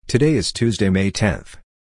Today is Tuesday, May 10th.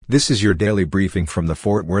 This is your daily briefing from the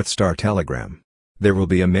Fort Worth Star-Telegram. There will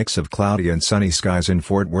be a mix of cloudy and sunny skies in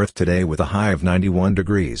Fort Worth today with a high of 91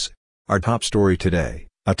 degrees. Our top story today,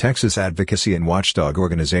 a Texas advocacy and watchdog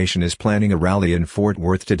organization is planning a rally in Fort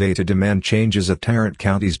Worth today to demand changes at Tarrant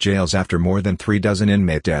County's jails after more than 36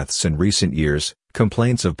 inmate deaths in recent years,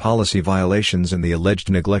 complaints of policy violations and the alleged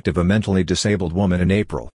neglect of a mentally disabled woman in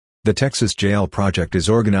April. The Texas Jail Project is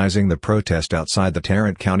organizing the protest outside the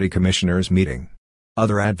Tarrant County Commissioners' meeting.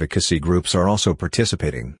 Other advocacy groups are also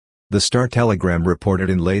participating. The Star-Telegram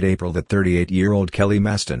reported in late April that 38-year-old Kelly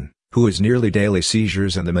Maston, who has nearly daily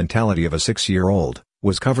seizures and the mentality of a 6-year-old,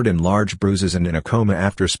 was covered in large bruises and in a coma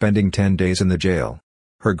after spending 10 days in the jail.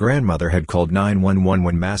 Her grandmother had called 911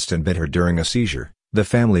 when Maston bit her during a seizure. The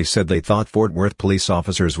family said they thought Fort Worth police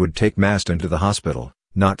officers would take Maston to the hospital,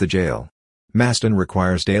 not the jail. Maston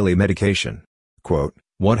requires daily medication. Quote,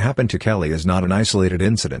 "What happened to Kelly is not an isolated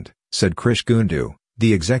incident," said Krish Gundu,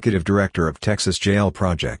 the executive director of Texas Jail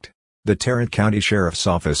Project. The Tarrant County Sheriff's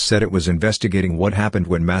Office said it was investigating what happened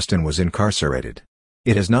when Maston was incarcerated.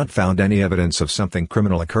 It has not found any evidence of something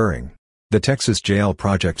criminal occurring. The Texas Jail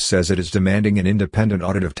Project says it is demanding an independent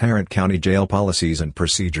audit of Tarrant County jail policies and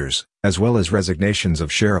procedures, as well as resignations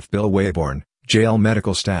of Sheriff Bill Wayborn, jail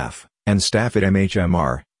medical staff, and staff at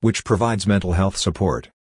MHMR, which provides mental health support.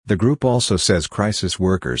 The group also says crisis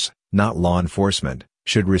workers, not law enforcement,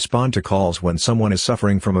 should respond to calls when someone is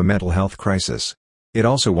suffering from a mental health crisis. It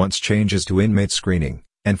also wants changes to inmate screening,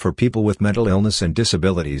 and for people with mental illness and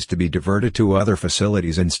disabilities to be diverted to other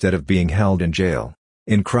facilities instead of being held in jail.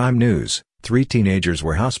 In crime news, 3 teenagers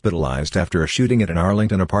were hospitalized after a shooting at an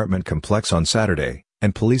Arlington apartment complex on Saturday,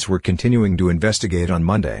 and police were continuing to investigate on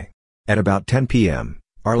Monday. At about 10 p.m.,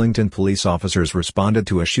 Arlington police officers responded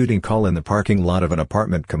to a shooting call in the parking lot of an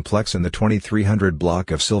apartment complex in the 2300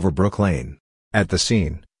 block of Silverbrook Lane. At the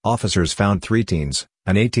scene, officers found 3 teens,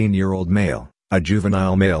 an 18-year-old male, a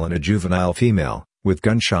juvenile male and a juvenile female, with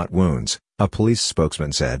gunshot wounds, a police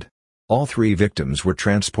spokesman said. All 3 victims were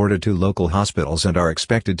transported to local hospitals and are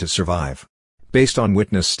expected to survive. Based on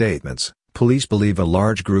witness statements, police believe a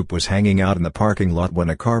large group was hanging out in the parking lot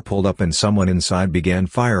when a car pulled up and someone inside began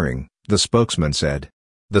firing, the spokesman said.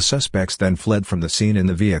 The suspects then fled from the scene in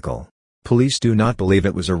the vehicle. Police do not believe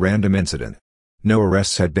it was a random incident. No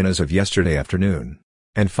arrests had been as of yesterday afternoon.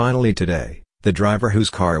 And finally today, the driver whose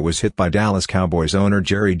car was hit by Dallas Cowboys owner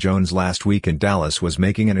Jerry Jones last week in Dallas was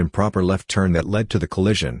making an improper left turn that led to the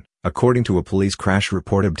collision, according to a police crash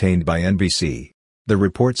report obtained by NBC. The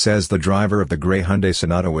report says the driver of the gray Hyundai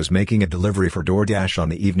Sonata was making a delivery for DoorDash on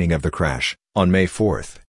the evening of the crash, on May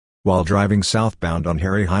 4th. While driving southbound on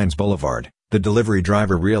Harry Hines Boulevard, the delivery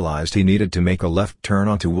driver realized he needed to make a left turn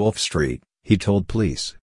onto Wolf Street, he told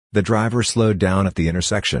police. The driver slowed down at the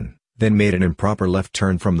intersection, then made an improper left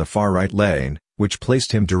turn from the far right lane, which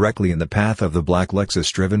placed him directly in the path of the black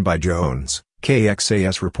Lexus driven by Jones,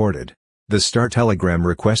 KXAS reported. The Star-Telegram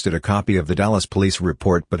requested a copy of the Dallas police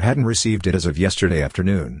report but hadn't received it as of yesterday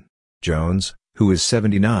afternoon. Jones, who is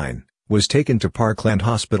 79, was taken to Parkland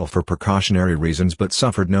Hospital for precautionary reasons but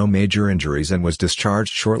suffered no major injuries and was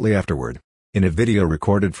discharged shortly afterward. In a video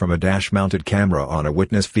recorded from a dash-mounted camera on a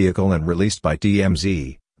witness vehicle and released by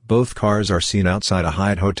TMZ, both cars are seen outside a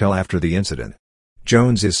Hyatt hotel after the incident.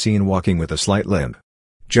 Jones is seen walking with a slight limp.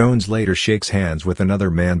 Jones later shakes hands with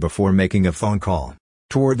another man before making a phone call.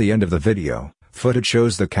 Toward the end of the video, footage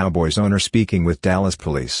shows the Cowboys owner speaking with Dallas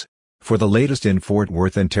police. For the latest in Fort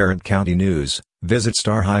Worth and Tarrant County news, visit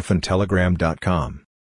star-telegram.com.